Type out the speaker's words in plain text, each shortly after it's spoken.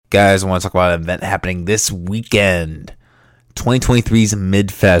Guys, I want to talk about an event happening this weekend. 2023's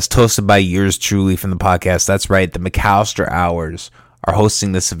Midfest, hosted by yours truly from the podcast. That's right, the McAllister Hours are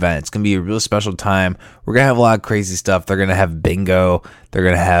hosting this event. It's going to be a real special time. We're going to have a lot of crazy stuff. They're going to have bingo. They're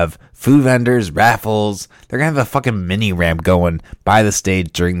going to have food vendors, raffles. They're going to have a fucking mini ramp going by the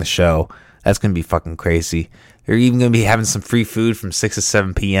stage during the show. That's going to be fucking crazy. They're even going to be having some free food from 6 to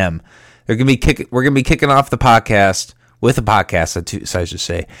 7 p.m. We're going to be kicking off the podcast with a podcast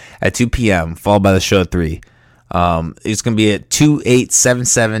at 2 p.m., followed by the show at 3. It's going to be at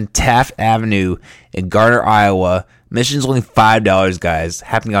 2877 Taft Avenue in Garner, Iowa. Admission's only $5, guys,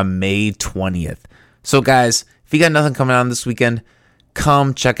 happening on May 20th. So, guys, if you got nothing coming on this weekend,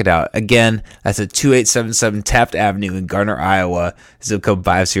 come check it out. Again, that's at 2877 Taft Avenue in Garner, Iowa. Zip code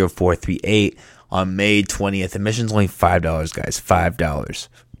 50438 on May 20th. Admission's only $5, guys, $5.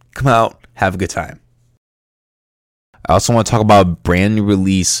 Come out, have a good time. I also want to talk about a brand new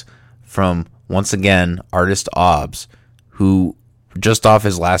release from, once again, artist Obs, who just off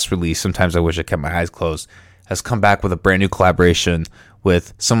his last release, Sometimes I Wish I Kept My Eyes Closed, has come back with a brand new collaboration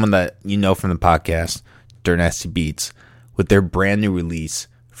with someone that you know from the podcast, Dirt Nasty Beats, with their brand new release,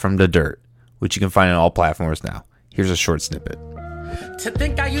 From the Dirt, which you can find on all platforms now. Here's a short snippet. To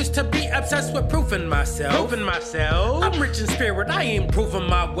think I used to be obsessed with proving myself. I'm rich in spirit, I ain't proving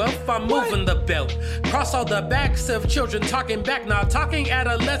my wealth. I'm moving the belt. Cross all the backs of children talking back, not talking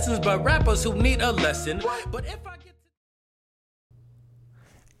adolescents, but rappers who need a lesson. But if I get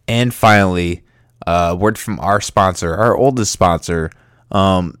And finally, word from our sponsor, our oldest sponsor.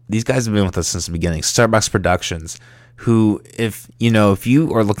 These guys have been with us since the beginning, Starbucks Productions, who, if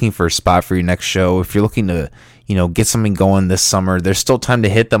you are looking for a spot for your next show, if you're looking to, get something going this summer, there's still time to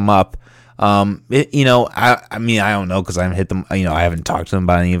hit them up. I don't know, because I haven't hit them, I haven't talked to them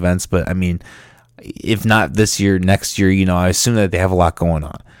about any events, but I mean, if not this year, next year, I assume that they have a lot going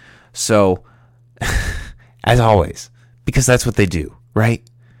on. So, as always, because that's what they do, right?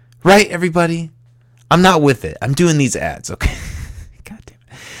 Right, everybody? I'm not with it. I'm doing these ads, okay? God damn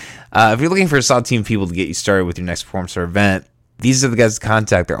it. If you're looking for a solid team of people to get you started with your next performance or event, these are the guys to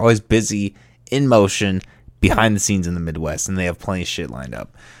contact. They're always busy, in motion, behind the scenes in the Midwest, and they have plenty of shit lined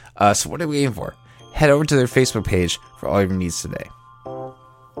up. So what are we waiting for? Head over to their Facebook page for all your needs today.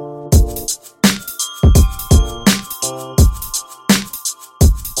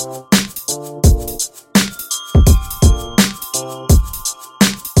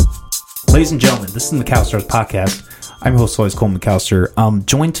 Ladies and gentlemen, this is the McAllister's podcast. I'm your host, always Cole McAllister.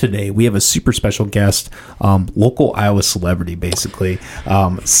 Joined today, we have a super special guest, local Iowa celebrity, basically,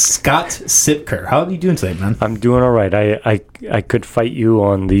 Scott Siepker. How are you doing today, man? I'm doing all right. I could fight you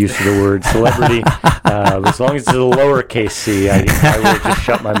on the use of the word celebrity. As long as it's a lowercase c, I will just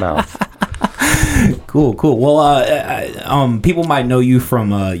shut my mouth. Cool. Well, people might know you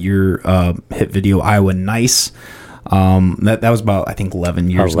from your hit video, Iowa Nice. That was about, I think, 11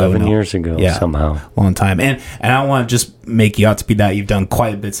 years ago. 11 years ago, yeah, somehow. Long time. And I don't want to just make you out to be that. You've done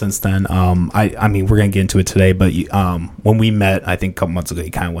quite a bit since then. I mean, we're going to get into it today, but when we met, I think a couple months ago,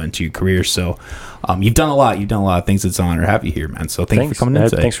 you kind of went into your career. So you've done a lot. You've done a lot of things. It's an honor to have you here, man. So thanks for coming in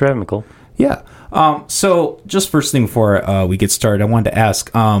today. Thanks for having me, Cole. Yeah. So just first thing before we get started, I wanted to ask,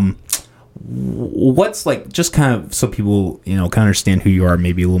 what's just kind of so people kind of understand who you are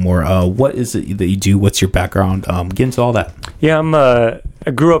maybe a little more, what is it that you do, what's your background, get into all that. Yeah,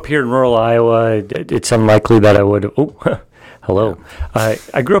 I grew up here in rural Iowa. It's unlikely that I would hello.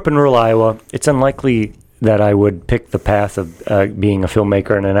 I grew up in rural Iowa. It's unlikely that I would pick the path of being a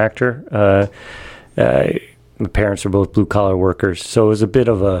filmmaker and an actor. My parents are both blue collar workers, so it was a bit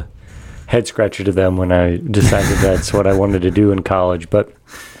of a head scratcher to them when I decided that's what I wanted to do in college, but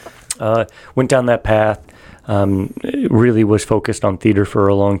went down that path, really was focused on theater for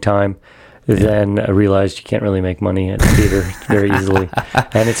a long time. Then I realized you can't really make money at theater very easily.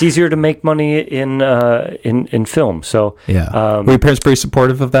 And it's easier to make money in film. So were your parents very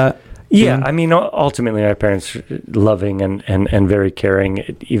supportive of that? Yeah, I mean, ultimately, my parents were loving and very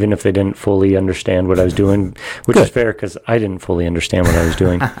caring, even if they didn't fully understand what I was doing, which is fair because I didn't fully understand what I was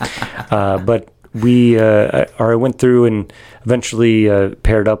doing. But I went through and eventually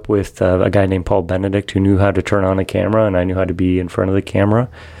paired up with a guy named Paul Benedict who knew how to turn on a camera, and I knew how to be in front of the camera.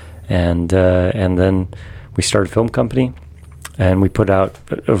 And then we started a film company, and we put out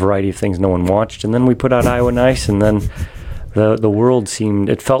a variety of things no one watched. And then we put out Iowa Nice, and then the world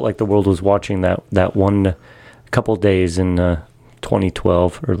it felt like the world was watching that one couple days in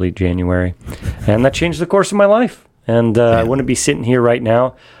 2012, early January. And that changed the course of my life. And I wouldn't be sitting here right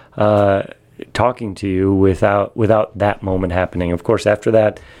now talking to you without that moment happening. Of course, after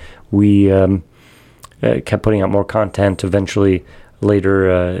that, we kept putting out more content. Eventually,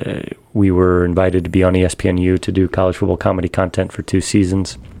 later, we were invited to be on ESPNU to do college football comedy content for 2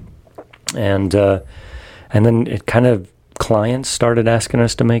 seasons. And then it kind of, clients started asking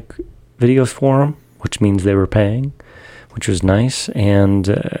us to make videos for them, which means they were paying, which was nice.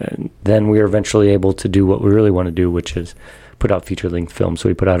 And then we were eventually able to do what we really want to do, which is put out feature-length films. So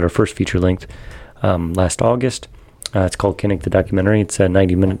we put out our first feature-length last August. It's called Kinnick the Documentary. It's a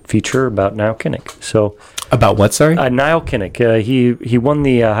 90-minute feature about Niall Kinnick. So about what? Sorry, Niall Kinnick. He won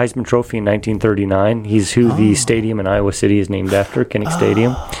the Heisman Trophy in 1939. He's who the stadium in Iowa City is named after, Kinnick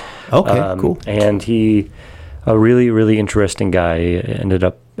Stadium. Okay, cool. And he, a really, really interesting guy, ended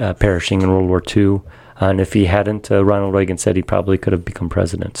up perishing in World War II. And if he hadn't, Ronald Reagan said he probably could have become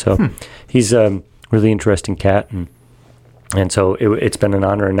president. So he's a really interesting cat. And so it's been an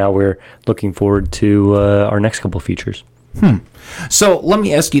honor. And now we're looking forward to our next couple features. So let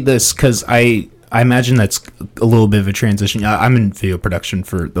me ask you this, because I imagine that's a little bit of a transition. I'm in video production,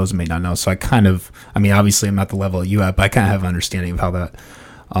 for those who may not know. So obviously I'm at the level you at, but I kind of have an understanding of how that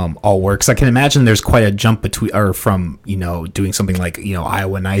all works. I can imagine there's quite a jump from doing something like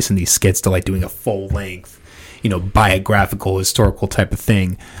Iowa Nice and these skits to like doing a full length biographical historical type of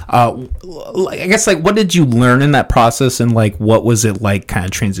thing. I guess, like, what did you learn in that process, and like what was it like kind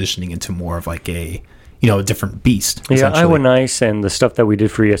of transitioning into more of like a different beast? Yeah, Iowa Nice and the stuff that we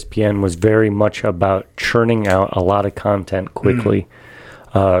did for ESPN was very much about churning out a lot of content quickly.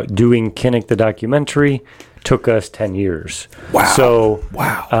 Doing Kinnick the Documentary took us 10 years. Wow. So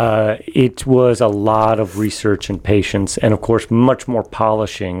it was a lot of research and patience, and of course much more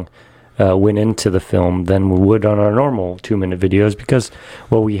polishing went into the film than we would on our normal 2-minute videos, because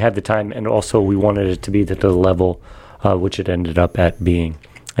we had the time, and also we wanted it to be to the level which it ended up at being.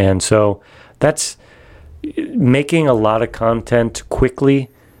 And so that's making a lot of content quickly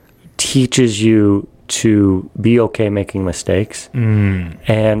teaches you to be okay making mistakes.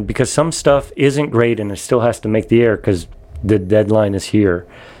 And because some stuff isn't great and it still has to make the air because the deadline is here.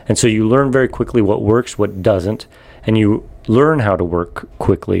 And so you learn very quickly what works, what doesn't, and you learn how to work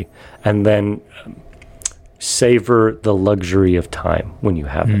quickly, and then savor the luxury of time when you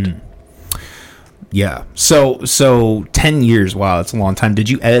have it. Yeah. So 10 years, wow, that's a long time. Did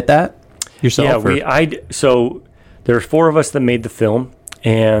you edit that yourself? Yeah, so there's 4 of us that made the film,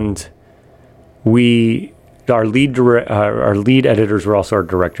 and our lead editors were also our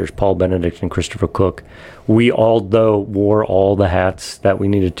directors, Paul Benedict and Christopher Cook. We all, though, wore all the hats that we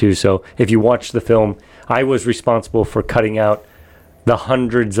needed to. So if you watch the film, I was responsible for cutting out the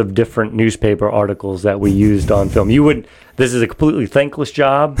hundreds of different newspaper articles that we used on film. This is a completely thankless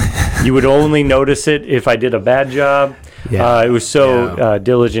job. You would only notice it if I did a bad job. It was so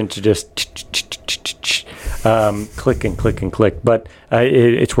diligent to just click and click and click. But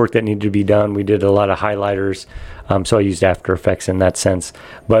it's work that needed to be done. We did a lot of highlighters, so I used After Effects in that sense.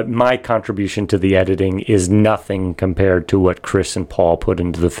 But my contribution to the editing is nothing compared to what Chris and Paul put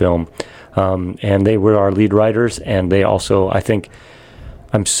into the film. And they were our lead writers, and they also, I think,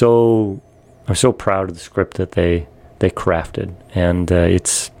 I'm so proud of the script that they crafted, and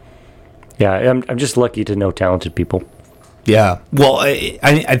I'm just lucky to know talented people. Yeah, well,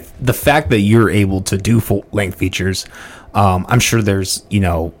 I the fact that you're able to do full length features, I'm sure there's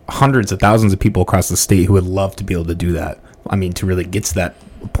hundreds of thousands of people across the state who would love to be able to do that. I mean, to really get to that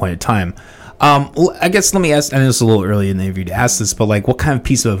point in time. I guess let me ask, I know it's a little early in the interview to ask this, but like, what kind of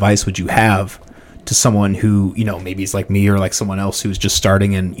piece of advice would you have to someone who, maybe is like me or like someone else who's just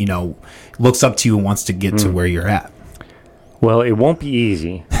starting and, looks up to you and wants to get to where you're at? Well, it won't be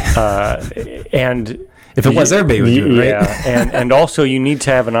easy. And if it was, everybody would do it, right? Yeah. And also you need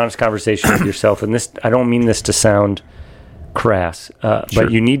to have an honest conversation with yourself. And this, I don't mean this to sound crass, Sure.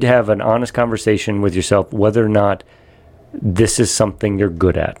 but you need to have an honest conversation with yourself whether or not this is something you're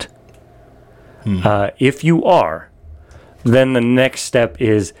good at. If you are, then the next step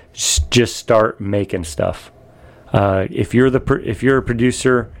is just start making stuff. If you're a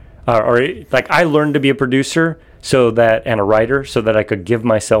producer, or like I learned to be a producer and a writer so that I could give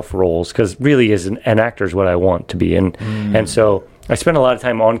myself roles, because really as an actor is what I want to be. And so I spent a lot of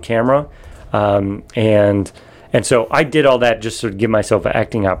time on camera, and so I did all that just to give myself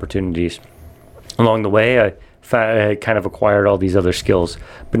acting opportunities. Along the way, I kind of acquired all these other skills.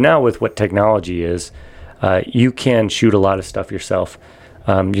 But now with what technology is, you can shoot a lot of stuff yourself.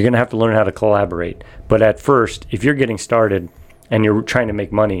 You're going to have to learn how to collaborate. But at first, if you're getting started and you're trying to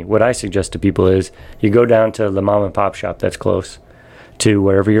make money, what I suggest to people is you go down to the mom and pop shop that's close to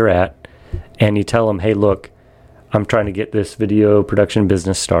wherever you're at, and you tell them, hey, look, I'm trying to get this video production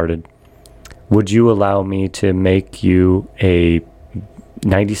business started. Would you allow me to make you a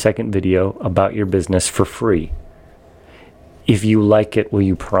 90-second video about your business for free? if you like it, will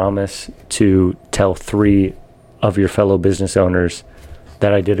you promise to tell 3 of your fellow business owners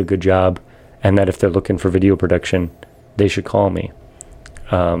that I did a good job, and that if they're looking for video production, they should call me?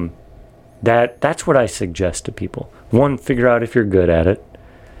 That's what I suggest to people. 1, figure out if you're good at it,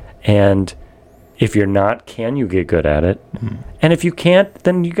 and if you're not, can you get good at it? And if you can't,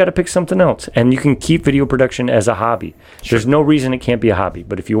 then you got to pick something else. And you can keep video production as a hobby. Sure. There's no reason it can't be a hobby.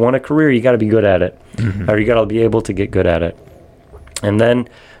 But if you want a career, you got to be good at it, or you got to be able to get good at it. And then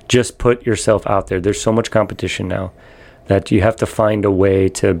just put yourself out there. There's so much competition now that you have to find a way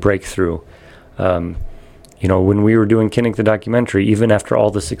to break through. When we were doing Kinnick the documentary, even after all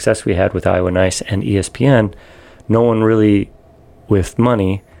the success we had with Iowa Nice and ESPN, no one really, with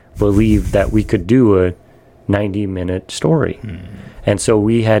money, believed that we could do a 90-minute story. And so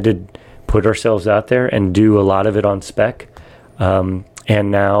we had to put ourselves out there and do a lot of it on spec.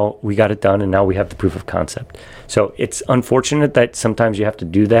 And now we got it done, and now we have the proof of concept. So it's unfortunate that sometimes you have to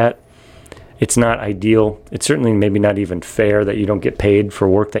do that. It's not ideal. It's certainly maybe not even fair that you don't get paid for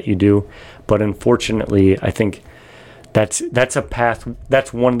work that you do. But unfortunately, I think that's a path.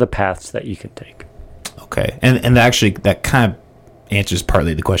 That's one of the paths that you can take. Okay. And actually, that kind of answers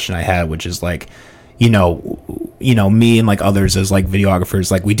partly the question I had, which is like, me and like others as like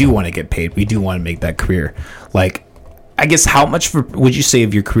videographers, like we do want to get paid. We do want to make that career. Like, I guess how much would you say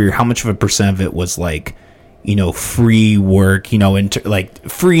of your career, how much of a percent of it was like, free work, and like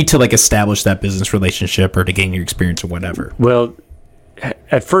free to like establish that business relationship or to gain your experience or whatever? Well,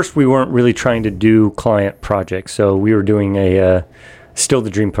 at first we weren't really trying to do client projects. So we were doing a Still the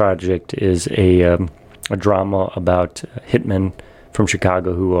Dream project is a drama about hitmen from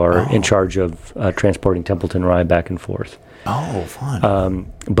Chicago who are in charge of transporting Templeton Rye back and forth. Oh,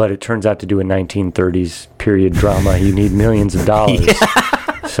 fun. But it turns out to do a 1930s period drama, you need millions of dollars.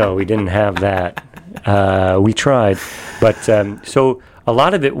 So we didn't have that. We tried. But so a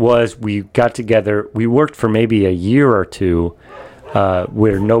lot of it was we got together. We worked for maybe a year or two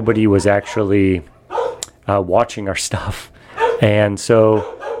where nobody was actually watching our stuff. And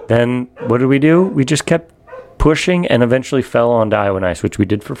so then what did we do? We just kept pushing and eventually fell onto Iowa Nice, which we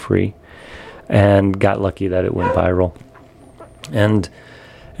did for free, and got lucky that it went viral. And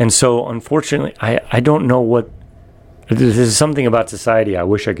so unfortunately, I don't know what, there's something about society I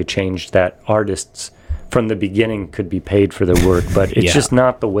wish I could change, that artists from the beginning could be paid for their work, but it's just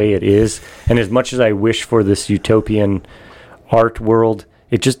not the way it is. And as much as I wish for this utopian art world,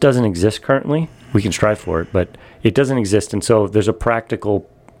 it just doesn't exist currently. We can strive for it, but it doesn't exist. And so there's a practical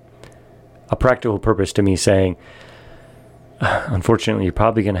purpose to me saying, unfortunately, you're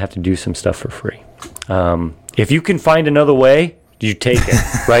probably going to have to do some stuff for free. If you can find another way, you take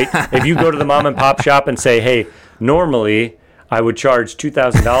it, right? If you go to the mom and pop shop and say, hey, normally I would charge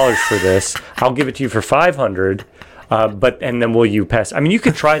 $2,000 for this, I'll give it to you for $500, and then will you pass? I mean, you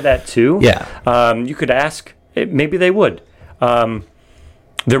could try that too. Yeah. You could ask, maybe they would.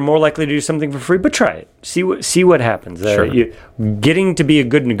 They're more likely to do something for free, but try it. See what happens. Sure. Getting to be a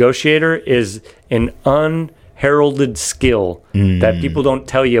good negotiator is an unheralded skill that people don't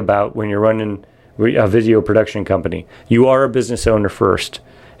tell you about when you're running a video production company. You are a business owner first,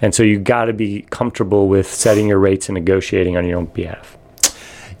 and so you got to be comfortable with setting your rates and negotiating on your own behalf.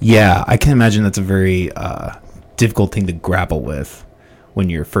 Yeah, I can imagine that's a very difficult thing to grapple with when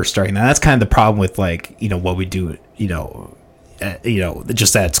you're first starting. Now, that's kind of the problem with like what we do.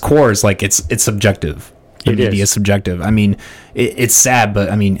 Just at its core is like it's subjective. The media is subjective. I mean, it's sad,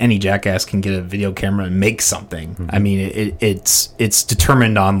 but I mean, any jackass can get a video camera and make something. Mm-hmm. I mean, it's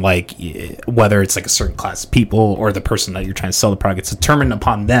determined on like whether it's like a certain class of people or the person that you're trying to sell the product. It's determined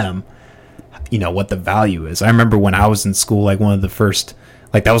upon them, what the value is. I remember when I was in school, like that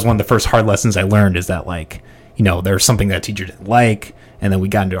was one of the first hard lessons I learned is that like, there was something that teacher didn't like. And then we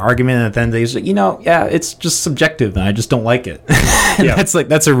got into an argument, and at the end they was like, it's just subjective, and I just don't like it.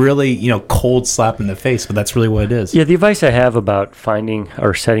 That's a really, cold slap in the face, but that's really what it is. Yeah, the advice I have about finding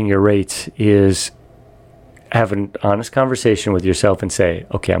or setting your rates is have an honest conversation with yourself and say,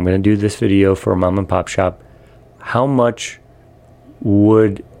 okay, I'm going to do this video for a mom and pop shop.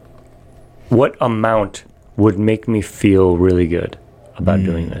 What amount would make me feel really good about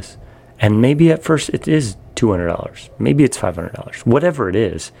doing this? And maybe at first it is $200, maybe it's $500, whatever it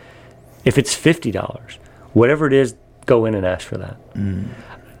is. If it's $50, whatever it is, go in and ask for that.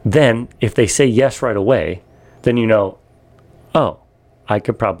 Then if they say yes right away, then I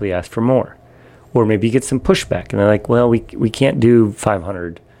could probably ask for more. Or maybe you get some pushback and they're like, well, we can't do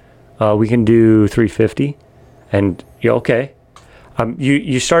 500, we can do 350, and you're okay.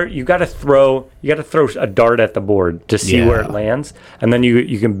 You got to throw a dart at the board to see where it lands, and then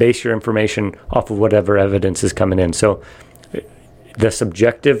you can base your information off of whatever evidence is coming in. So the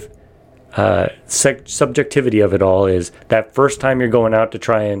subjectivity of it all is that first time you're going out to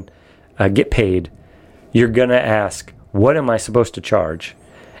try and get paid, you're going to ask, what am I supposed to charge?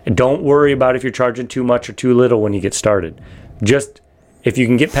 And don't worry about if you're charging too much or too little when you get started. Just, if you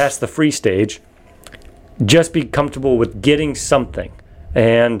can get past the free stage, just be comfortable with getting something.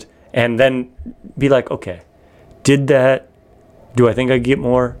 And then be like, okay, do I think I get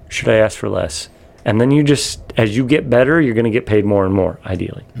more? Should I ask for less? And then you just, as you get better, you're going to get paid more and more,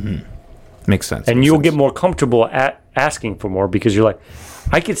 ideally. Mm-hmm. Makes sense. And you'll get more comfortable at asking for more, because you're like,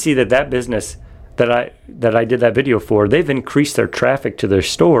 I could see that business that I did that video for, they've increased their traffic to their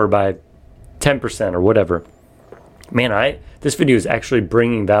store by 10% or whatever. Man, this video is actually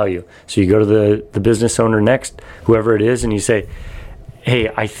bringing value. So you go to the business owner next, whoever it is, and you say,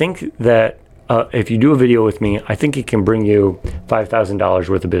 hey, I think that if you do a video with me, I think it can bring you $5,000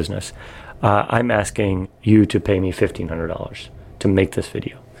 worth of business. I'm asking you to pay me $1,500 to make this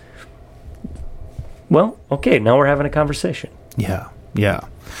video. Well, okay, now we're having a conversation. Yeah.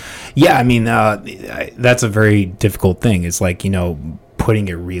 I mean, that's a very difficult thing. It's like, putting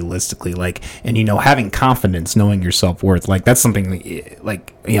it realistically, like, and having confidence, knowing your self-worth, like that's something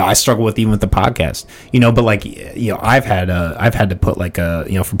like I struggle with even with the podcast, but like I've had to put like for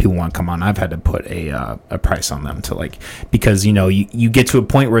people who want to come on, I've had to put a price on them to, like, because you get to a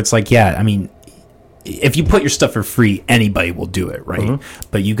point where it's like, yeah, I mean, if you put your stuff for free, anybody will do it, right? Mm-hmm.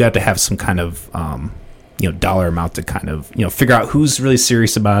 But you got to have some kind of dollar amount to kind of figure out who's really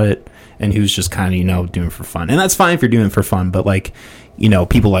serious about it and who's just kind of doing it for fun. And that's fine if you're doing it for fun, but like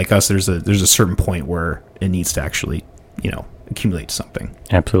people like us, there's a certain point where it needs to actually accumulate something.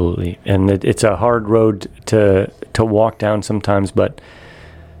 Absolutely. And it's a hard road to walk down sometimes, but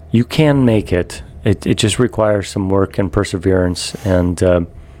you can make it. It just requires some work and perseverance and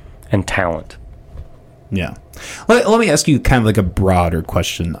talent. Yeah. Let me ask you kind of like a broader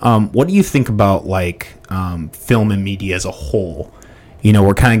question. What do you think about like film and media as a whole?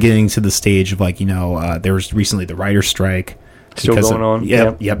 We're kind of getting to the stage of like, there was recently the writer's strike. Still going on.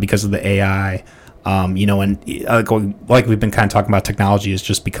 Yeah, because of the AI. And like we've been kind of talking about, technology is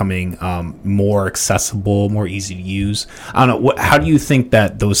just becoming more accessible, more easy to use. I don't know. How do you think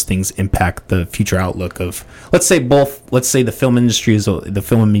that those things impact the future outlook of, let's say the film industry, the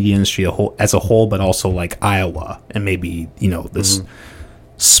film and media industry as a whole, but also like Iowa and maybe this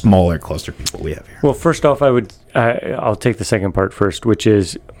smaller cluster of people we have here? Well, first off, I'll take the second part first, which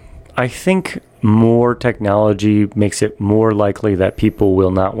is, I think more technology makes it more likely that people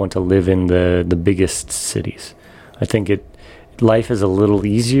will not want to live in the biggest cities. I think life is a little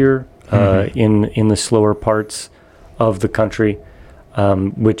easier in the slower parts of the country,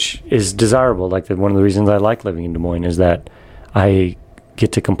 which is desirable. Like one of the reasons I like living in Des Moines is that I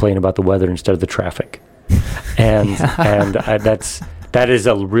get to complain about the weather instead of the traffic, and that is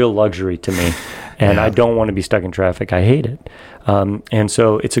a real luxury to me. And I don't want to be stuck in traffic. I hate it. And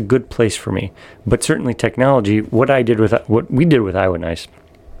so it's a good place for me. But certainly technology, what we did with Iowa Nice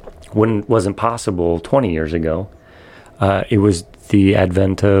wasn't possible 20 years ago. It was the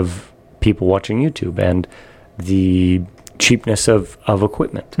advent of people watching YouTube and the cheapness of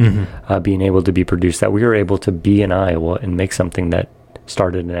equipment being able to be produced, that we were able to be in Iowa and make something that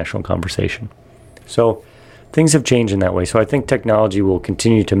started a national conversation. So things have changed in that way. So I think technology will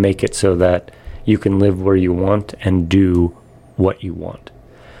continue to make it so that you can live where you want and do what you want.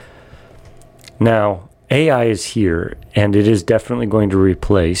 Now, AI is here, and it is definitely going to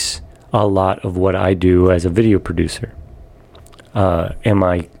replace a lot of what I do as a video producer. Am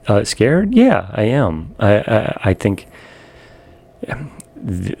I scared? Yeah, I am. I think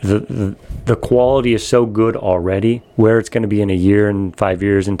the quality is so good already. Where it's going to be in a year and 5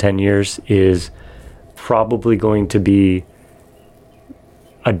 years and 10 years is probably going to be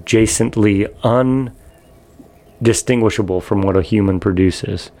adjacently undistinguishable from what a human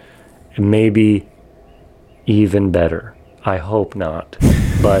produces. Maybe even better. I hope not,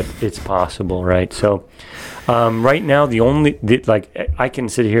 but it's possible, right? So right now, I can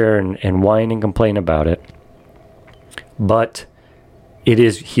sit here and whine and complain about it, but it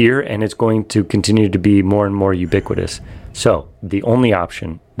is here and it's going to continue to be more and more ubiquitous. So the only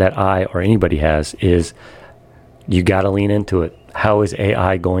option that I or anybody has is you got to lean into it. How is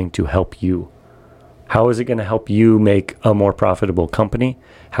AI going to help you? How is it going to help you make a more profitable company?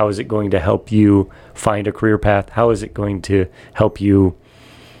 How is it going to help you find a career path? How is it going to help you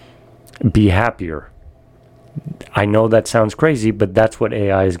be happier? I know that sounds crazy, but that's what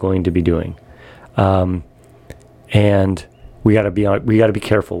AI is going to be doing. And we got to be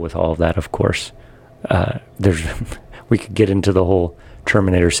careful with all of that, of course. We could get into the whole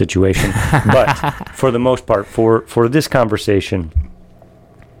Terminator situation, but for the most part, for this conversation,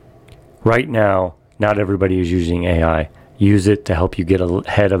 right now, not everybody is using AI. Use it to help you get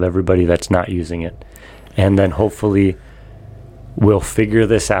ahead of everybody that's not using it. And then hopefully we'll figure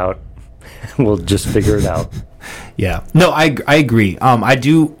this out. We'll just figure it out. Yeah. No, I agree. I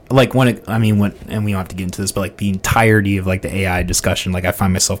do like and we don't have to get into this, but like the entirety of like the AI discussion, like I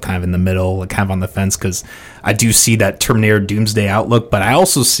find myself kind of in the middle, like kind of on the fence, because I do see that Terminator Doomsday outlook, but I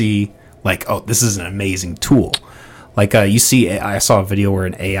also see like, oh, this is an amazing tool. Like you see, I saw a video where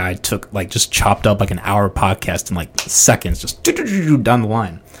an AI took like just chopped up like an hour podcast in like seconds, just down the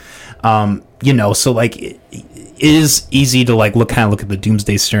line. So like it is easy to like look at the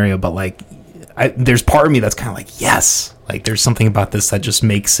Doomsday scenario, but like there's part of me that's kind of like, yes, like there's something about this that just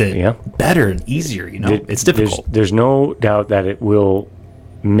makes it better and easier. It's difficult. There's no doubt that it will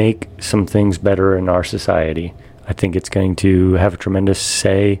make some things better in our society. I think it's going to have a tremendous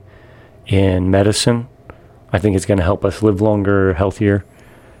say in medicine. I think it's going to help us live longer, healthier.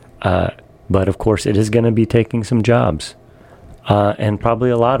 But of course, it is going to be taking some jobs, and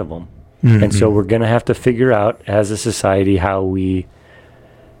probably a lot of them. Mm-hmm. And so we're going to have to figure out as a society how we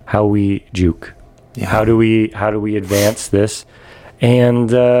juke. Yeah. How do we advance this?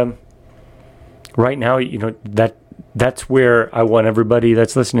 And right now, that's where I want everybody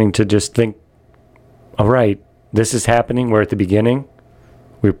that's listening to just think, all right, this is happening. We're at the beginning.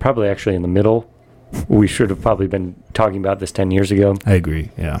 We're probably actually in the middle. We should have probably been talking about this 10 years ago. I agree,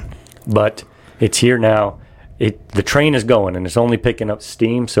 yeah. But it's here now. The train is going, and it's only picking up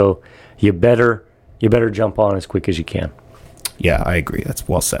steam, so you better jump on as quick as you can. Yeah, I agree. That's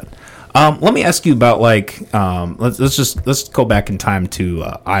well said. Let me ask you about let's go back in time to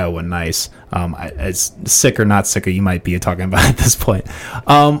Iowa Nice. As sick or not sick you might be talking about at this point.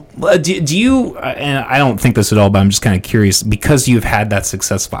 Do you? And I don't think this at all, but I'm just kind of curious, because you've had that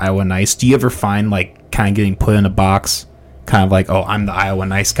success of Iowa Nice. Do you ever find like kind of getting put in a box? Kind of like, oh, I'm the Iowa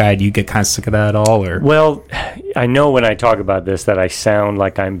Nice guy. Do you get kind of sick of that at all? Or well, I know when I talk about this that I sound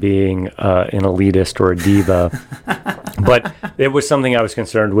like I'm being an elitist or a diva, but it was something I was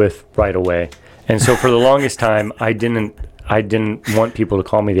concerned with right away. And so for the longest time, I didn't want people to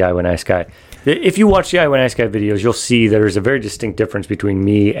call me the Iowa Nice guy. If you watch the Iowa Nice guy videos, you'll see there's a very distinct difference between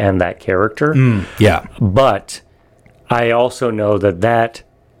me and that character. Yeah. But I also know that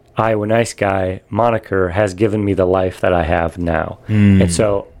Iowa Nice guy moniker has given me the life that I have now. And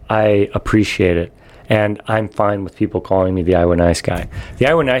so I appreciate it. And I'm fine with people calling me the Iowa Nice guy. The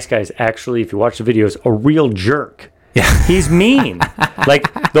Iowa Nice guy is actually, if you watch the videos, a real jerk. Yeah. He's mean.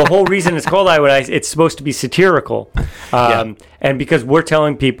 Like, the whole reason it's called Iowa Nice, it's supposed to be satirical. And because we're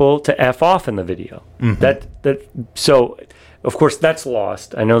telling people to F off in the video. Mm-hmm. So, of course, that's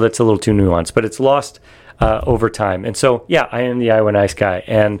lost. I know that's a little too nuanced, but it's lost over time. And so, yeah, I am the Iowa Nice guy,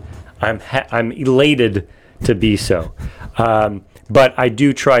 and I'm elated to be so. But I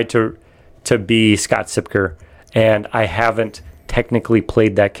do try to be Scott Siepker, and I haven't technically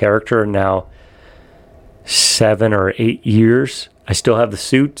played that character now 7 or 8 years. I still have the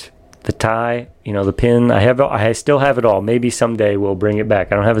suit, the tie, the pin. I still have it all. Maybe someday we'll bring it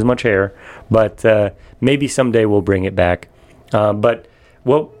back. I don't have as much hair, but maybe someday we'll bring it back. But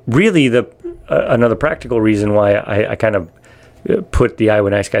really another practical reason why I kind of put the Iowa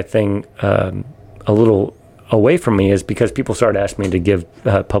Nice guy thing a little away from me is because people started asking me to give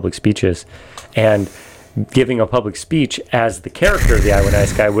public speeches, and giving a public speech as the character of the Iowa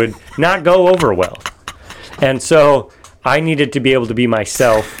Nice guy would not go over well. And so I needed to be able to be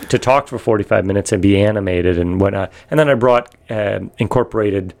myself, to talk for 45 minutes and be animated and whatnot. And then I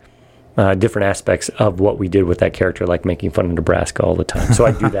incorporated different aspects of what we did with that character, like making fun of Nebraska all the time. So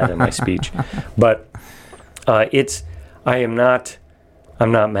I do that in my speech. But I'm not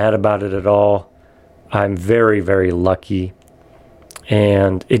mad about it at all. I'm very, very lucky.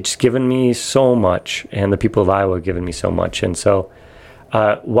 And it's given me so much, and the people of Iowa have given me so much. And so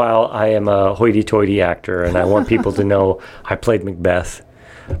while I am a hoity-toity actor, and I want people to know I played Macbeth,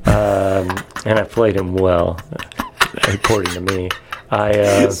 and I played him well, according to me.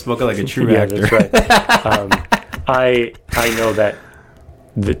 I spoken like a true actor. That's right. I know that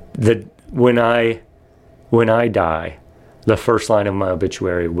when I die, the first line of my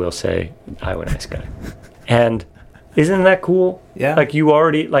obituary will say Iowa Nice guy. And isn't that cool? Yeah. Like you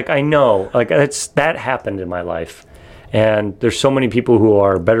already, like I know, like that happened in my life. And there's so many people who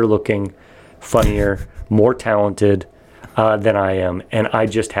are better looking, funnier, more talented than I am. And I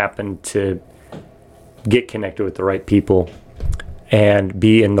just happened to get connected with the right people and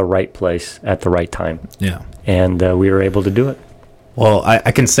be in the right place at the right time. Yeah. And we were able to do it. Well,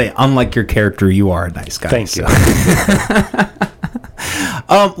 I can say, unlike your character, you are a nice guy. Thank you.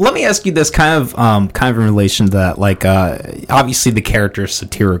 Let me ask you this kind of in relation to that. Like, obviously the character is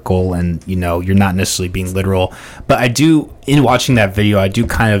satirical, and you're not necessarily being literal. But I do, in watching that video, I do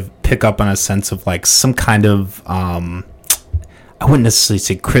kind of pick up on a sense of like some kind of, I wouldn't necessarily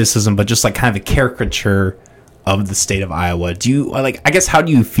say criticism, but just like kind of a caricature of the state of Iowa. Do you like? I guess how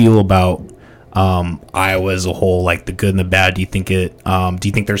do you feel about Iowa as a whole, like the good and the bad? Do you think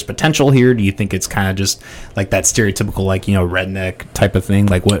there's potential here? Do you think it's kind of just like that stereotypical, like, redneck type of thing?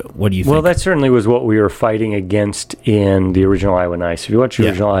 Like, what do you think? Well, that certainly was what we were fighting against in the original Iowa Nice. If you watch the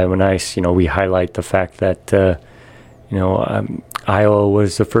original Iowa Nice, we highlight the fact that, Iowa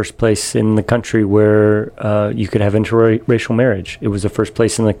was the first place in the country where you could have interracial marriage. It was the first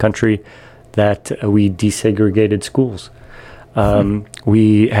place in the country that we desegregated schools.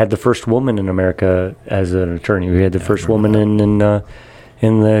 We had the first woman in America as an attorney. We had the first woman in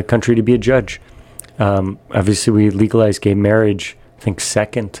the country to be a judge. Obviously, we legalized gay marriage, I think,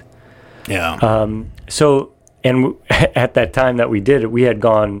 second. Yeah. At that time that we did it, we had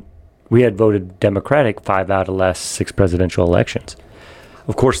voted Democratic 5 out of the last 6 presidential elections.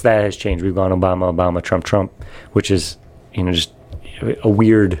 Of course, that has changed. We've gone Obama, Trump, which is, just a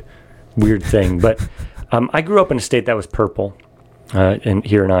weird thing. But I grew up in a state that was purple,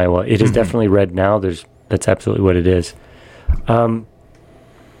 here in Iowa. It is definitely red now. That's absolutely what it is.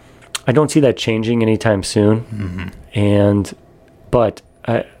 I don't see that changing anytime soon. But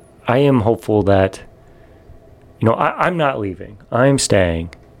I am hopeful that, I'm not leaving. I'm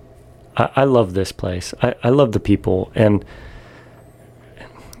staying. I love this place. I love the people, and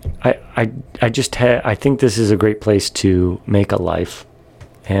I think this is a great place to make a life,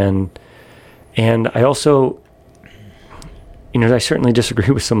 and I also, I certainly disagree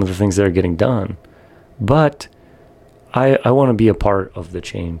with some of the things that are getting done, but I want to be a part of the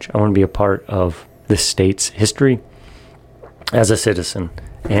change. I want to be a part of this state's history as a citizen,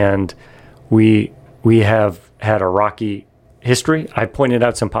 and we have had a rocky history. I pointed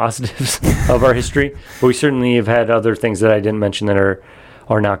out some positives of our history, but we certainly have had other things that I didn't mention that are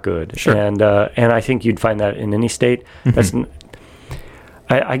not good. Sure. And I think you'd find that in any state. That's,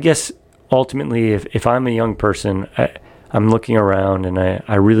 I guess, ultimately, if I'm a young person, I'm looking around, and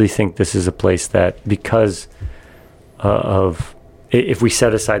I really think this is a place that, because of, if we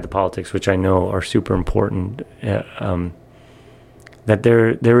set aside the politics, which I know are super important, that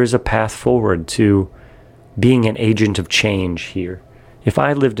there is a path forward to being an agent of change here. If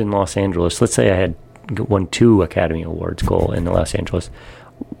I lived in Los Angeles, let's say I had won 2 Academy Awards goal in Los Angeles,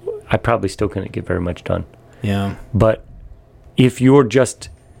 I probably still couldn't get very much done. Yeah. But if you're just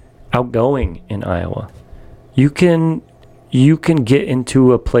outgoing in Iowa, you can get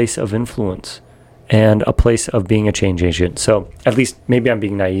into a place of influence and a place of being a change agent. So at least, maybe I'm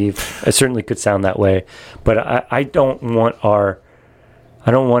being naive. It certainly could sound that way, but I don't want our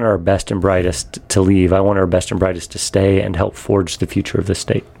best and brightest to leave. I want our best and brightest to stay and help forge the future of the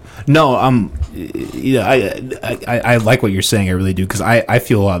state. No, I like what you're saying. I really do, because I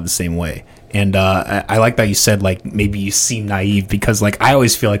feel a lot of the same way. And I like that you said, like, maybe you seem naive, because, like, I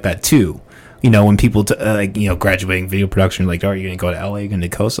always feel like that too. When people graduating video production, like, are you going to go to LA, going to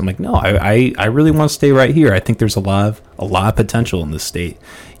coast? I'm like, no, I really want to stay right here. I think there's a lot of potential in this state.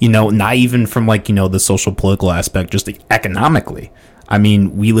 Not even from, like, the social political aspect, just like economically. I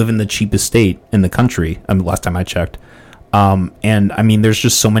mean, we live in the cheapest state in the country. Last time I checked. And I mean, there's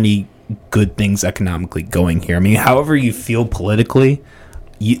just so many good things economically going here. I mean, however you feel politically,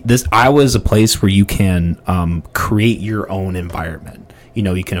 this Iowa is a place where you can create your own environment.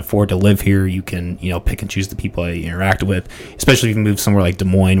 You can afford to live here. You can, pick and choose the people that you interact with, especially if you move somewhere like Des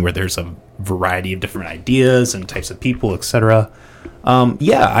Moines, where there's a variety of different ideas and types of people, etc.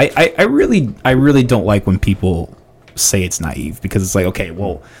 I really don't like when people say it's naive, because it's like, okay,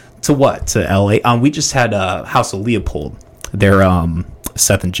 well, to what? To LA? We just had House of Leopold. They're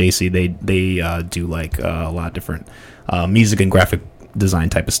Seth and JC. They do like a lot of different music and graphic design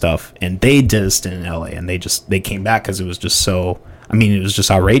type of stuff, and they did a stint in LA, and they came back because it was just so. I mean, it was just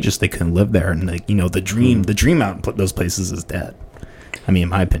outrageous. They couldn't live there, and the dream out in those places is dead. I mean, in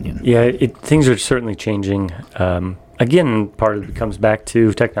my opinion. Yeah, things are certainly changing. Again, part of it comes back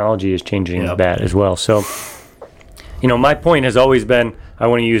to technology is changing that as well. So, my point has always been, I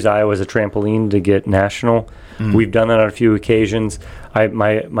want to use Iowa as a trampoline to get national. We've done that on a few occasions.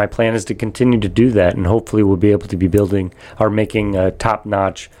 My plan is to continue to do that, and hopefully we'll be able to be building or making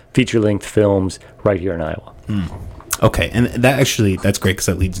top-notch feature-length films right here in Iowa. Okay, and that's great, because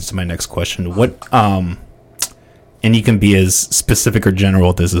that leads into my next question. What, and you can be as specific or general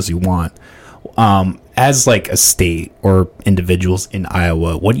with this as you want. As like a state or individuals in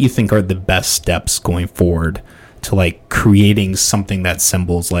Iowa, what do you think are the best steps going forward to like creating something that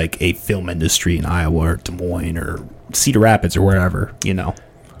symbols like a film industry in Iowa or Des Moines or Cedar Rapids or wherever, you know?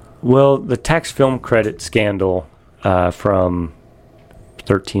 Well, the tax film credit scandal from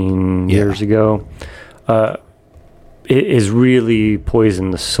 13 years ago it is really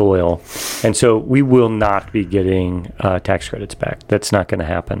poisoned the soil. And so we will not be getting tax credits back. That's not going to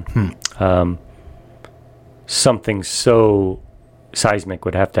happen. Something so seismic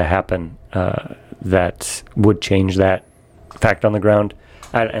would have to happen that would change that fact on the ground.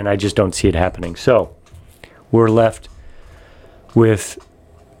 And I just don't see it happening. So we're left with,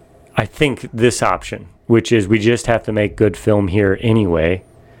 I think, this option, which is we just have to make good film here anyway,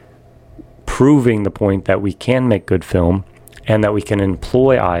 proving the point that we can make good film and that we can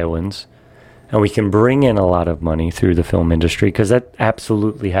employ Iowans and we can bring in a lot of money through the film industry, because that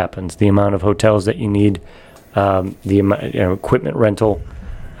absolutely happens. The amount of hotels that you need, the amount, equipment rental,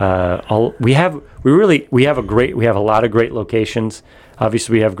 we have a lot of great locations.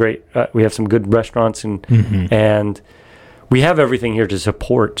 Obviously, we have some good restaurants and we have everything here to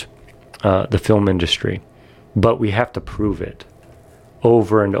support the film industry, but we have to prove it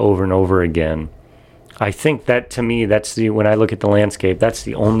over and over and over again. I think that, to me, when I look at the landscape, that's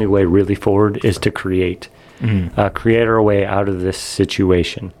the only way really forward, is to create our way out of this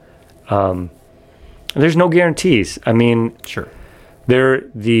situation. There's no guarantees. I mean, sure,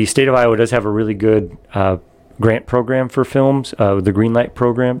 the state of Iowa does have a really good grant program for films, the Greenlight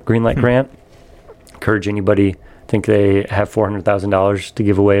grant. Encourage anybody, I think they have $400,000 to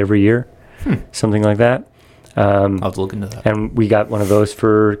give away every year, something like that. I'll have to look into that. And we got one of those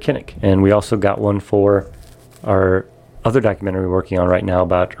for Kinnick, and we also got one for our other documentary we're working on right now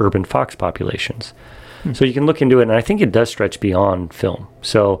about urban fox populations. So you can look into it, and I think it does stretch beyond film.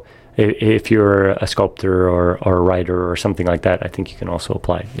 So if you're a sculptor or a writer or something like that, I think you can also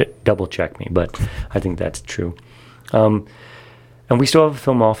apply. Double check me, but I think that's true. And we still have a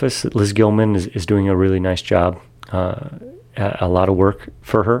film office. Liz Gilman is doing a really nice job. A lot of work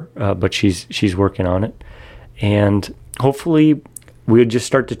for her, but she's working on it. And hopefully we'll just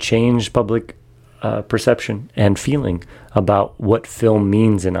start to change public perception and feeling about what film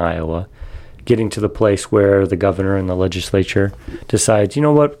means in Iowa, getting to the place where the governor and the legislature decides, you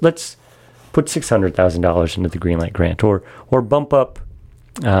know what, let's put $600,000 into the Greenlight grant, or bump up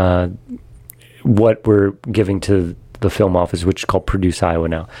what we're giving to the film office, which is called Produce Iowa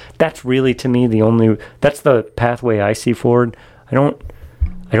now. That's really, to me, that's the pathway I see forward. I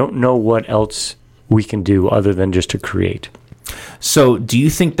don't know what else we can do other than just to create. So do you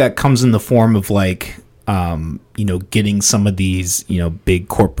think that comes in the form of like, getting some of these, big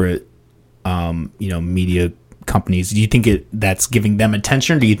corporate, media companies? Do you think that's giving them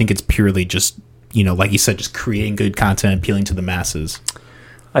attention, or do you think it's purely just, like you said, just creating good content, appealing to the masses?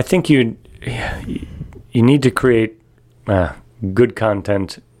 I think you need to create good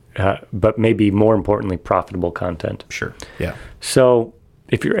content, but maybe more importantly, profitable content. Sure. Yeah. So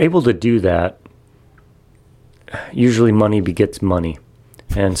if you're able to do that, usually money begets money.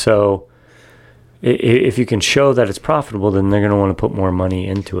 And so if you can show that it's profitable, then they're going to want to put more money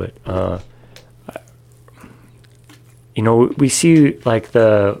into it. We see like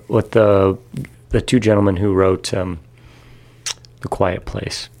the two gentlemen who wrote The Quiet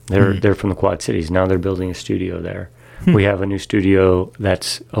Place. They're from the Quad Cities. Now they're building a studio there. We have a new studio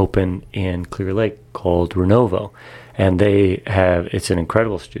that's open in Clear Lake called Renovo, and it's an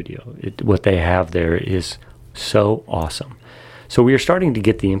incredible studio. What they have there is so awesome. So we are starting to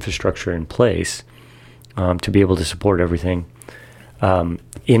get the infrastructure in place to be able to support everything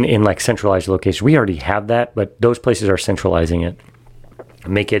in like centralized locations. We already have that, but those places are centralizing it,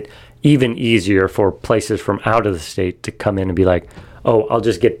 make it even easier for places from out of the state to come in and be like, oh, I'll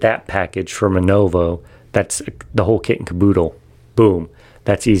just get that package from Renovo. That's the whole kit and caboodle. Boom.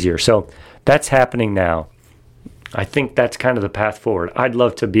 That's easier. So that's happening now. I think that's kind of the path forward. I'd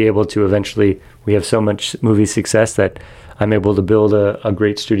love to be able to eventually, we have so much movie success that I'm able to build a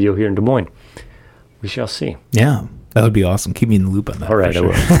great studio here in Des Moines. We shall see. Yeah, that would be awesome. Keep me in the loop on that. All right,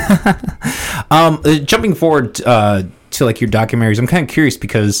 sure. I will. Jumping forward to like your documentaries, I'm kind of curious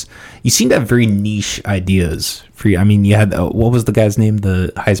because you seem to have very niche ideas. You had, what was the guy's name?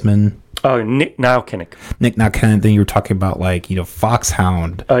 The Heisman? Oh, Nick Kinnick. Then you were talking about like,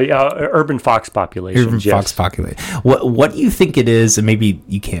 foxhound. Urban fox populations. Fox population. What do you think it is, and maybe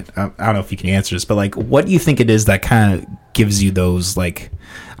you can't, I don't know if you can answer this, but like, what do you think it is that kind of gives you those like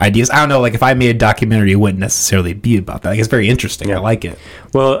ideas? I don't know, like if I made a documentary, it wouldn't necessarily be about that. Like, it's very interesting. Yeah. I like it.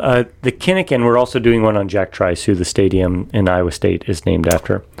 Well, the Kinnick, and we're also doing one on Jack Trice, who the stadium in Iowa State is named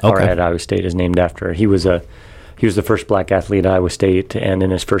after, or at Iowa State is named after. He He was the first black athlete at Iowa State, and in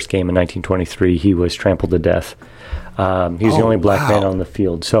his first game in 1923, he was trampled to death. He was the only black man on the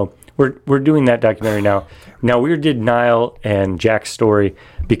field. So we're doing that documentary now. Now, we did Niall and Jack's story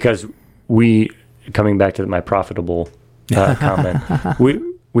because coming back to my profitable comment,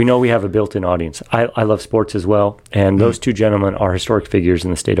 we know we have a built-in audience. I love sports as well, and those two gentlemen are historic figures in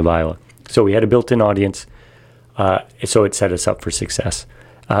the state of Iowa. So we had a built-in audience, so it set us up for success.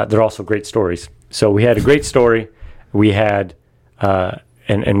 They're also great stories. So we had a great story, we had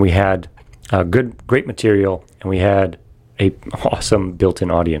and we had great material, and we had a awesome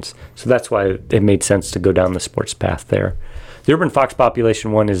built-in audience. So that's why it made sense to go down the sports path there. The Urban Fox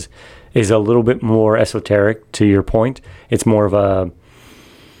Population one is a little bit more esoteric, to your point. It's more of a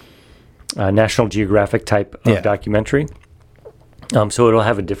National Geographic type of documentary. So it'll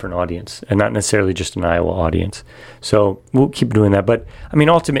have a different audience and not necessarily just an Iowa audience. So we'll keep doing that. But I mean,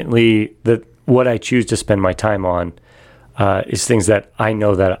 ultimately, what I choose to spend my time on is things that I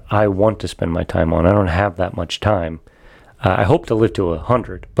know that I want to spend my time on. I don't have that much time. I hope to live to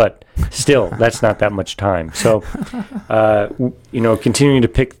 100, but still, that's not that much time. So, continuing to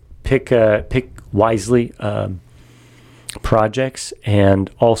pick wisely projects, and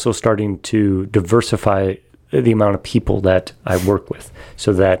also starting to diversify the amount of people that I work with,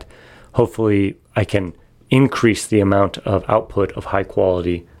 so that hopefully I can increase the amount of output of high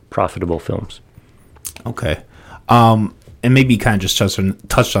quality, profitable films. Okay. And maybe you kind of just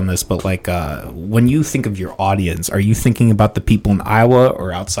touched on this, but like when you think of your audience, are you thinking about the people in Iowa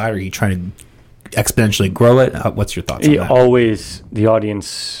or outside? Or are you trying to exponentially grow it? What's your thoughts on that? Always, the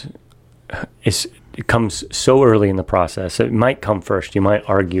audience it comes so early in the process. It might come first. You might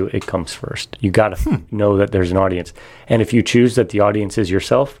argue it comes first. You got to know that there's an audience. And if you choose that the audience is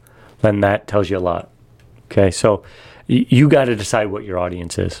yourself, then that tells you a lot. Okay, so you got to decide what your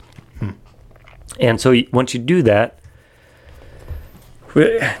audience is. And so once you do that,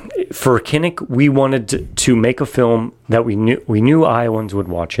 for Kinnick, we wanted to make a film that we knew Iowans would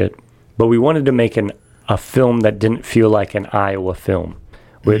watch it, but we wanted to make a film that didn't feel like an Iowa film.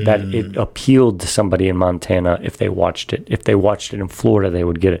 That it appealed to somebody in Montana if they watched it. If they watched it in Florida, they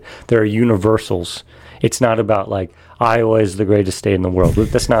would get it. There are universals. It's not about like Iowa is the greatest state in the world.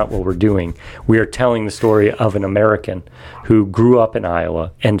 That's not what we're doing. We are telling the story of an American who grew up in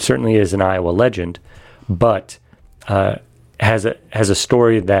Iowa and certainly is an Iowa legend, but has a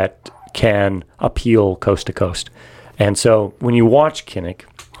story that can appeal coast to coast. And so when you watch Kinnick,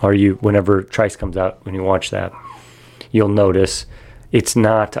 whenever Trice comes out, when you watch that, you'll notice it's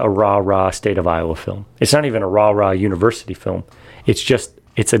not a rah-rah state of Iowa film. It's not even a rah-rah university film. It's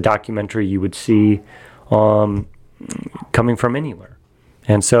a documentary you would see coming from anywhere.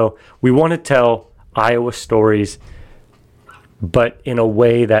 And so we want to tell Iowa stories, but in a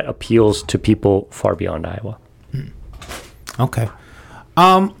way that appeals to people far beyond Iowa. Okay.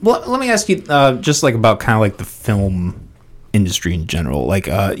 Well, let me ask you just like about kind of like the film industry in general. Like,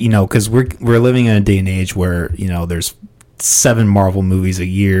 because we're living in a day and age where, there's 7 Marvel movies a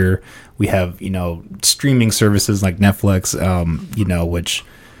year. We have, streaming services like Netflix, which,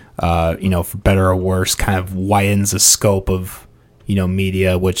 for better or worse, kind of widens the scope of,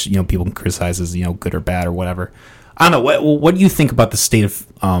 media, which, people can criticize as, good or bad or whatever. I don't know. What do you think about the state of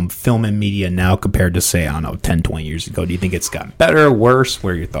film and media now compared to, say, 10, 20 years ago? Do you think it's gotten better or worse?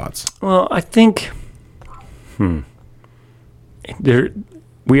 What are your thoughts? Well, I think we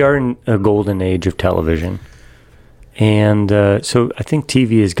are in a golden age of television. And so I think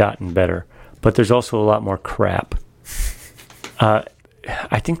TV has gotten better, but there's also a lot more crap. I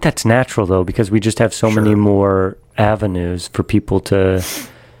think that's natural, though, because we just have so many more avenues for people to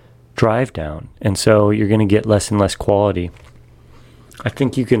drive down. And so you're going to get less and less quality. I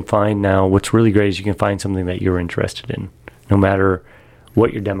think you can find now, what's really great is you can find something that you're interested in. No matter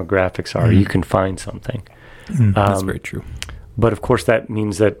what your demographics are, you can find something. That's very true. But, of course, that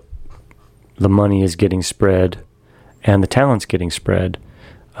means that the money is getting spread and the talent's getting spread.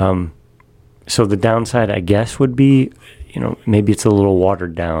 So the downside, I guess, would be, maybe it's a little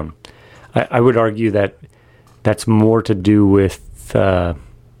watered down. I would argue that that's more to do with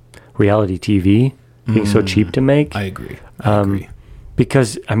reality TV being so cheap to make. I agree.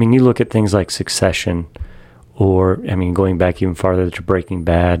 Because, you look at things like Succession, or, going back even farther to Breaking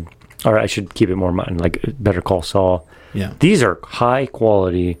Bad, or I should keep it more modern, like Better Call Saul. Yeah. These are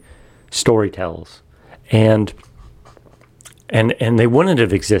high-quality storytells. And they wouldn't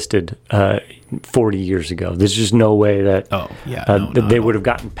have existed 40 years ago. There's just no way that they would have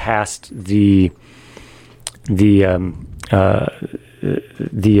gotten past the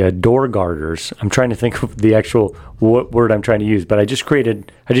door garters. I'm trying to think of the actual word I'm trying to use, but I just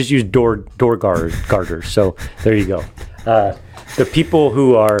used door garters. So there you go. The people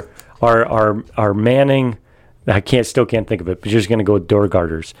who are manning, still can't think of it, but you're just going to go with door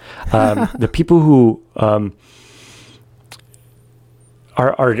garters. The people who are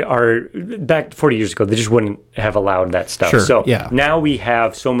back 40 years ago, they just wouldn't have allowed that stuff. Sure, so yeah. now we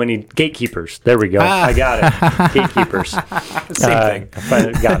have so many gatekeepers. There we go. I got it. Gatekeepers. Same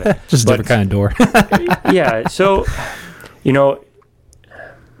thing. Got it. Just a different kind of door. Yeah. So,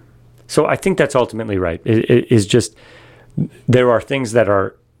 so I think that's ultimately right. It is just, there are things that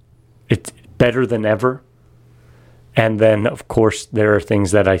it's better than ever. And then, of course, there are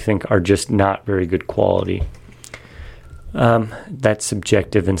things that I think are just not very good quality. That's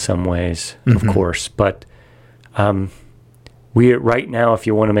subjective in some ways, of course. But right now, if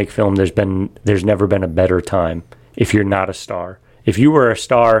you want to make film, there's never been a better time if you're not a star. If you were a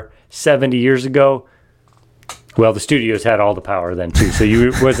star 70 years ago, well, the studios had all the power then too, so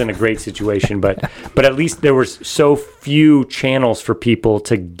it wasn't a great situation. But at least there was so few channels for people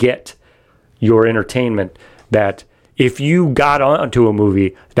to get your entertainment that if you got onto a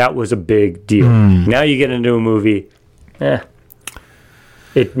movie, that was a big deal. Now you get into a movie,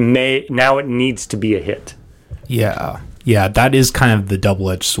 it needs to be a hit. Yeah, that is kind of the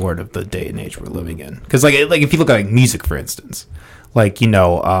double-edged sword of the day and age we're living in. Because like if you look at music, for instance,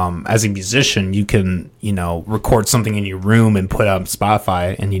 as a musician, you can record something in your room and put it on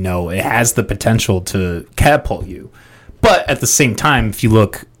Spotify, and it has the potential to catapult you. But at the same time, if you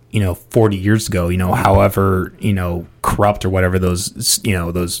look 40 years ago, however corrupt or whatever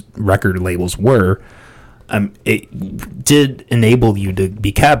those record labels were, it did enable you to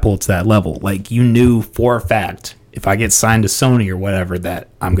be catapulted to that level. Like, you knew for a fact, if I get signed to Sony or whatever, that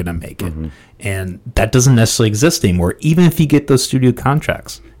I'm going to make it. And that doesn't necessarily exist anymore, even if you get those studio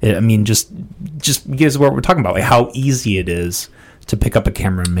contracts. Just because what we're talking about, like how easy it is to pick up a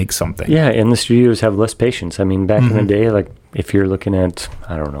camera and make something. Yeah, and the studios have less patience. I mean, back in the day, like, if you're looking at,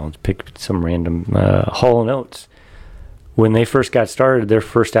 I don't know, pick some random Hall & Oates. When they first got started, their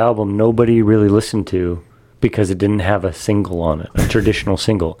first album, nobody really listened to because it didn't have a single on it, a traditional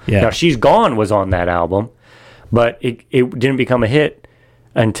single. Yeah. Now, She's Gone was on that album, but it didn't become a hit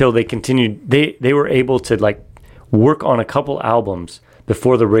until they continued. They were able to, like, work on a couple albums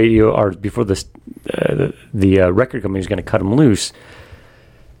before the radio, or before the record company was going to cut them loose.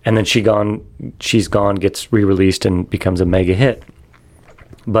 And then She's Gone gets re-released and becomes a mega hit.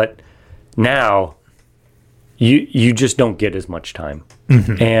 But now you just don't get as much time.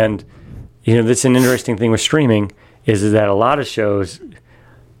 And that's an interesting thing with streaming is that a lot of shows,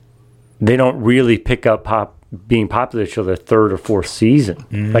 they don't really pick up being popular till their third or fourth season.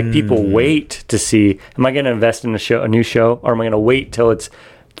 Like, people wait to see, am I going to invest in a new show, or am I going to wait till it's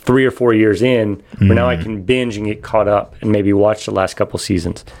 3 or 4 years in, where now I can binge and get caught up and maybe watch the last couple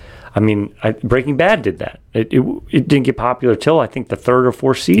seasons. I mean, Breaking Bad did that. It didn't get popular till, I think, the third or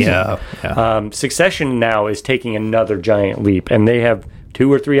fourth season. Yeah. Succession now is taking another giant leap, and they have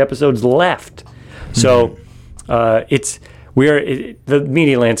 2 or 3 episodes left. So the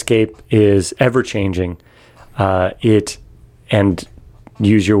media landscape is ever changing. And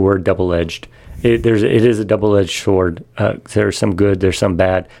use your word, double-edged. It is a double-edged sword. There's some good, there's some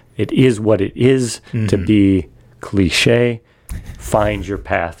bad. It is what it is. To be cliche, find your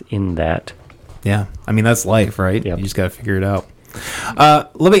path in that. Yeah, I mean, that's life, right? Yep. You just got to figure it out.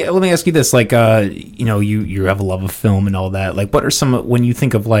 Let me ask you this: like, you have a love of film and all that. Like, what are some, when you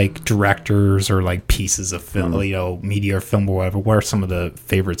think of like directors or like pieces of film, media or film or whatever? What are some of the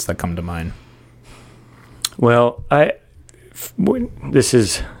favorites that come to mind? Well, I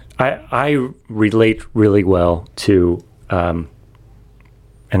relate really well to, and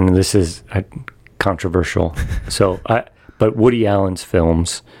this is controversial. But Woody Allen's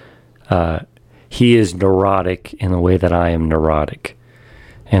films, he is neurotic in the way that I am neurotic,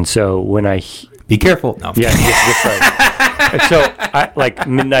 and so when be careful. No. Yeah, right. So like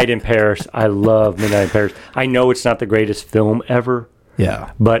Midnight in Paris. I love Midnight in Paris. I know it's not the greatest film ever.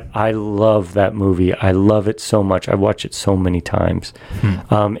 Yeah, but I love that movie. I love it so much. I watch it so many times,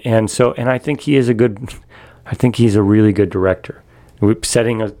 and I think he is I think he's a really good director.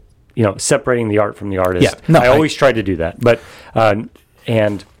 Separating the art from the artist. Yeah, no, I always try to do that. But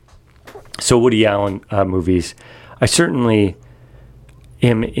and so Woody Allen movies, I certainly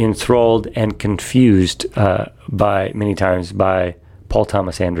am enthralled and confused many times by Paul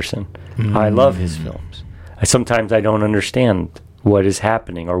Thomas Anderson. I love his films. Sometimes I don't understand what is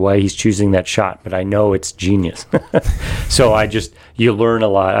happening or why he's choosing that shot, but I know it's genius. So you learn a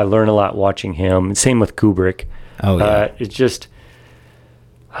lot. I learn a lot watching him. Same with Kubrick. Oh, yeah. It's just,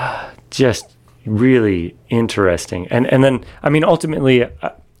 just really interesting. And then, I mean, ultimately,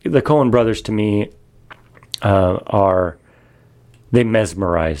 the Coen brothers to me they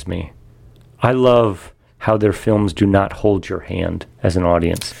mesmerize me. I love how their films do not hold your hand as an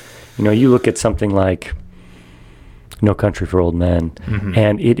audience. You know, you look at something like No Country for Old Men,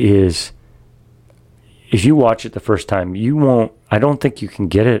 and it is, if you watch it the first time, I don't think you can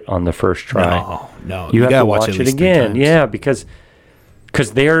get it on the first try. No. You have to watch it again. Yeah, because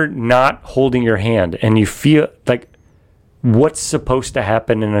they're not holding your hand, and you feel like what's supposed to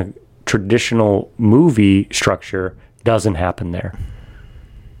happen in a traditional movie structure doesn't happen there.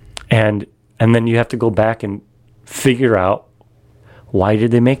 And then you have to go back and figure out, why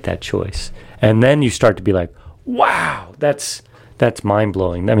did they make that choice? And then you start to be like, wow, that's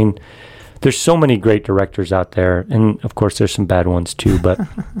mind-blowing. I mean, there's so many great directors out there, and of course there's some bad ones too, but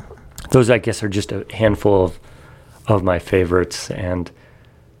those, I guess, are just a handful of my favorites. And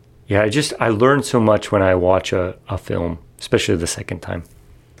yeah, I learn so much when I watch a film, especially the second time.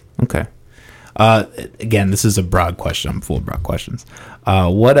 Okay. Again, this is a broad question. I'm full of broad questions.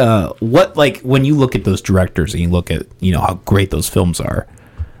 What like when you look at those directors and you look at, you know, how great those films are,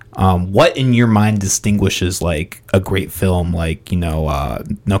 what in your mind distinguishes like a great film, like, you know,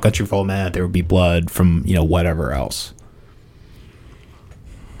 No Country for Old Men, There Would Be Blood, from, you know, whatever else?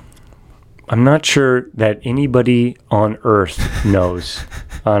 I'm not sure that anybody on earth knows,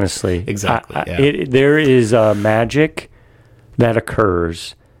 honestly. Exactly. Yeah. There is a magic that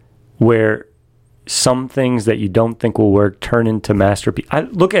occurs where some things that you don't think will work turn into masterpiece.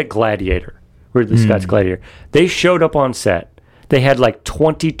 Look at Gladiator, Ridley Scott's Gladiator. They showed up on set. They had like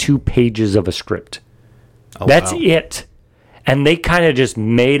 22 pages of a script. That's it. And they kind of just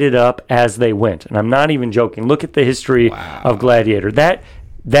made it up as they went. And I'm not even joking. Look at the history of Gladiator.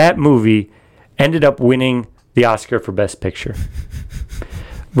 That movie ended up winning the Oscar for Best Picture.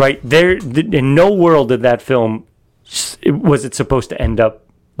 Right there, in no world did that film was it supposed to end up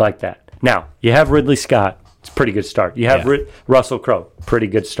like that. Now, you have Ridley Scott. It's a pretty good start. You have Russell Crowe. Pretty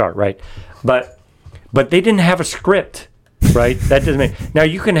good start, right? But they didn't have a script, right? That doesn't make... Now,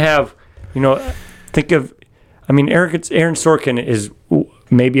 you can have, you know, think of... I mean, Aaron Sorkin is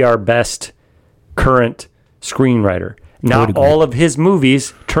maybe our best current screenwriter. Not all of his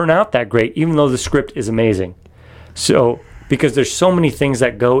movies turn out that great, even though the script is amazing. So, because there's so many things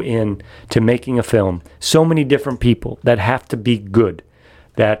that go in to making a film, so many different people that have to be good,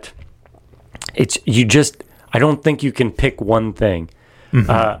 that I don't think you can pick one thing.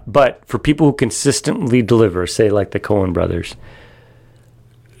 But for people who consistently deliver, say like the Coen brothers,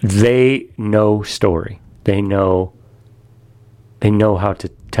 they know story. They know how to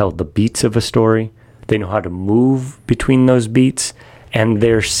tell the beats of a story. They know how to move between those beats, and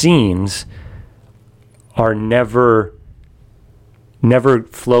their scenes are never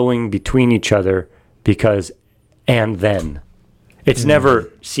flowing between each other because and then. It's never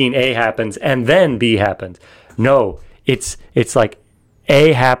scene A happens and then B happens. No, it's like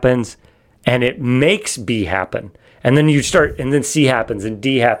A happens and it makes B happen. And then you start, and then C happens and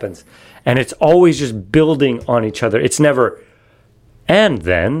D happens. And it's always just building on each other. It's never, and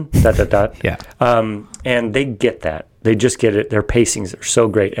then, ... Yeah. And they get that. They just get it. Their pacings are so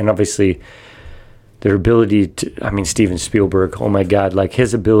great. And obviously, their ability to, I mean, Steven Spielberg, oh my God, like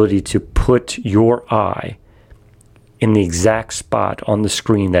his ability to put your eye in the exact spot on the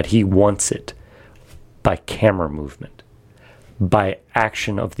screen that he wants it by camera movement, by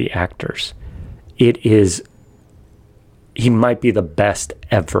action of the actors. He might be the best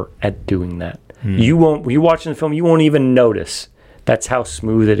ever at doing that. You watching the film, you won't even notice. That's how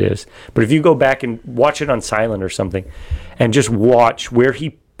smooth it is. But if you go back and watch it on silent or something and just watch where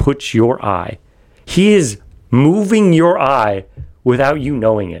he puts your eye, he is moving your eye without you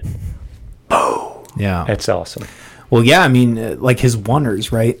knowing it. Oh, yeah. That's awesome. Well, yeah, I mean, like his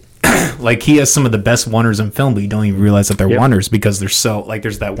wonders, right? Like he has some of the best wonders in film, but you don't even realize that they're wonders because they're so, like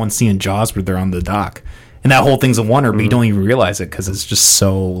there's that one scene in Jaws where they're on the dock. And that whole thing's a wonder, but you don't even realize it because it's just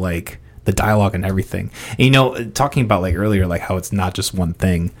so, like, the dialogue and everything. And, you know, talking about, like, earlier, like, how it's not just one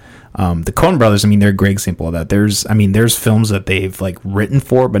thing. The Coen brothers, I mean, they're a great example of that. There's films that they've, like, written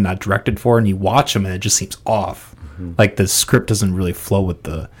for but not directed for, and you watch them and it just seems off. Like, the script doesn't really flow with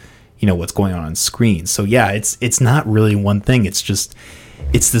the, you know, what's going on screen. So, yeah, it's not really one thing. It's just...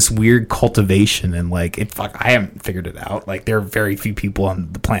 It's this weird cultivation, and like, I haven't figured it out. Like, there are very few people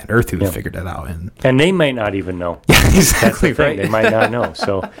on the planet Earth who have figured it out, and they might not even know. Yeah, exactly. That's the thing. They might not know.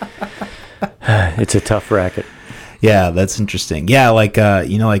 So it's a tough racket. Yeah, that's interesting. Yeah, like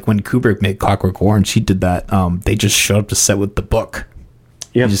you know, like when Kubrick made Clockwork Orange, he did that. They just showed up to set with the book.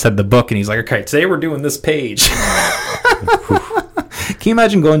 Yeah, he just had the book, and he's like, "Okay, today we're doing this page." Can you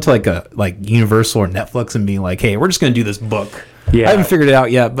imagine going to like Universal or Netflix and being like, hey, we're just going to do this book? Yeah. I haven't figured it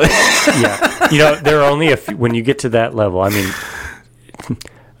out yet, but yeah. There are only a few, when you get to that level. I mean,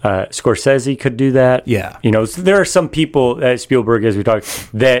 Scorsese could do that. Yeah. So there are some people at Spielberg, as we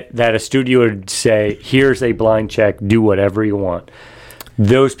talked, that a studio would say, here's a blind check, do whatever you want.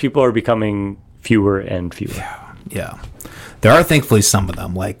 Those people are becoming fewer and fewer. Yeah. There are thankfully some of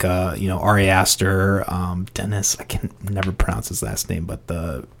them, like Ari Aster, Dennis. I can never pronounce his last name, but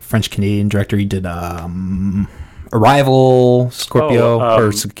the French Canadian director. He did Arrival, Scorpio,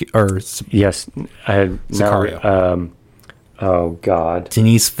 yes, Sicario. Oh God,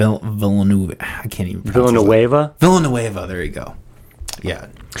 Denis Villeneuve. I can't even pronounce Villanueva. There you go. Yeah,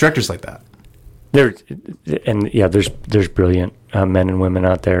 directors like that. There's brilliant men and women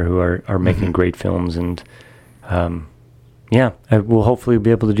out there who are making great films, and we'll hopefully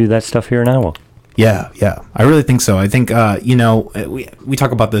be able to do that stuff here in Iowa. Yeah, I really think so. I think we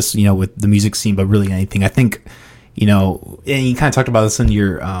talk about this, with the music scene, but really anything. I think, and you kind of talked about this in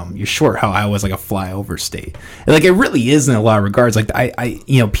your short, how Iowa's like a flyover state. And, like, it really is in a lot of regards. Like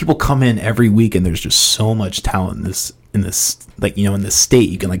people come in every week, and there's just so much talent in this state.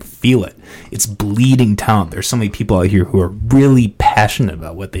 You can like feel it. It's bleeding talent. There's so many people out here who are really passionate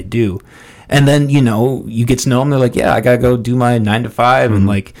about what they do. And then, you get to know them. They're like, yeah, I got to go do my 9 to 5. Mm-hmm. And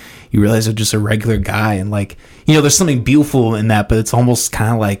like, you realize they're just a regular guy. And like, there's something beautiful in that, but it's almost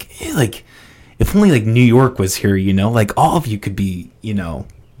kind of like, if only like New York was here, like all of you could be,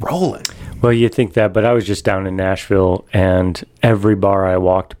 rolling. Well, you think that, but I was just down in Nashville, and every bar I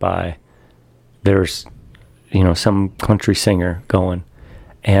walked by, there's, some country singer going,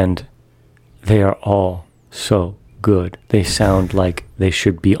 and they are all so good. They sound like they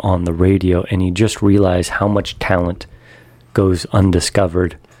should be on the radio, and you just realize how much talent goes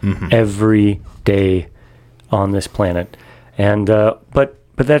undiscovered every day on this planet. And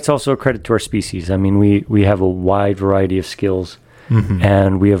but that's also a credit to our species. I mean, we have a wide variety of skills,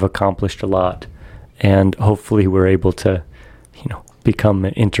 and we have accomplished a lot, and hopefully we're able to become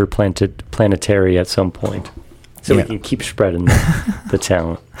interplanetary at some point, so we can keep spreading the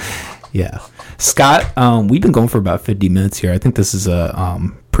talent. Yeah. Scott, we've been going for about 50 minutes here. I think this is a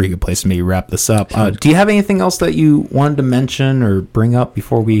pretty good place to maybe wrap this up. Do you have anything else that you wanted to mention or bring up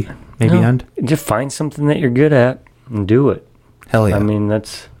before we maybe end? Just find something that you're good at and do it. Hell yeah. I mean,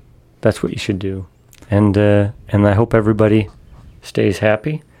 that's what you should do. And I hope everybody stays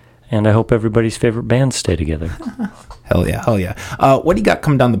happy, and I hope everybody's favorite bands stay together. Hell yeah. What do you got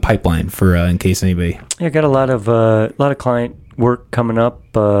coming down the pipeline for in case anybody? Yeah, I got a lot of client work coming up,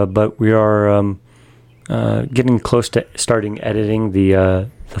 but we are getting close to starting editing the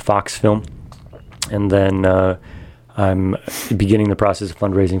Fox film, and then I'm beginning the process of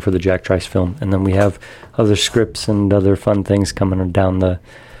fundraising for the Jack Trice film, and then we have other scripts and other fun things coming down the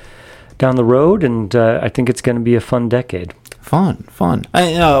road, and I think it's going to be a fun decade. Fun.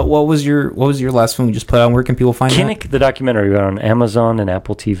 What was your last film you just put on? Where can people find Kinnick, the documentary, on Amazon and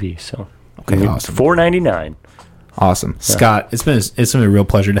Apple TV. So okay, awesome. $4.99. Awesome, yeah. Scott. It's been a real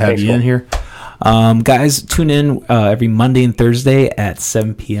pleasure to have you in here. Guys, tune in every Monday and Thursday at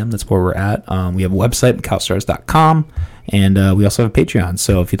 7 p.m. That's where we're at. We have a website, McAllisterS.com, and we also have a Patreon.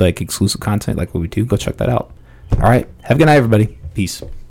 So if you'd like exclusive content like what we do, go check that out. All right. Have a good night, everybody. Peace.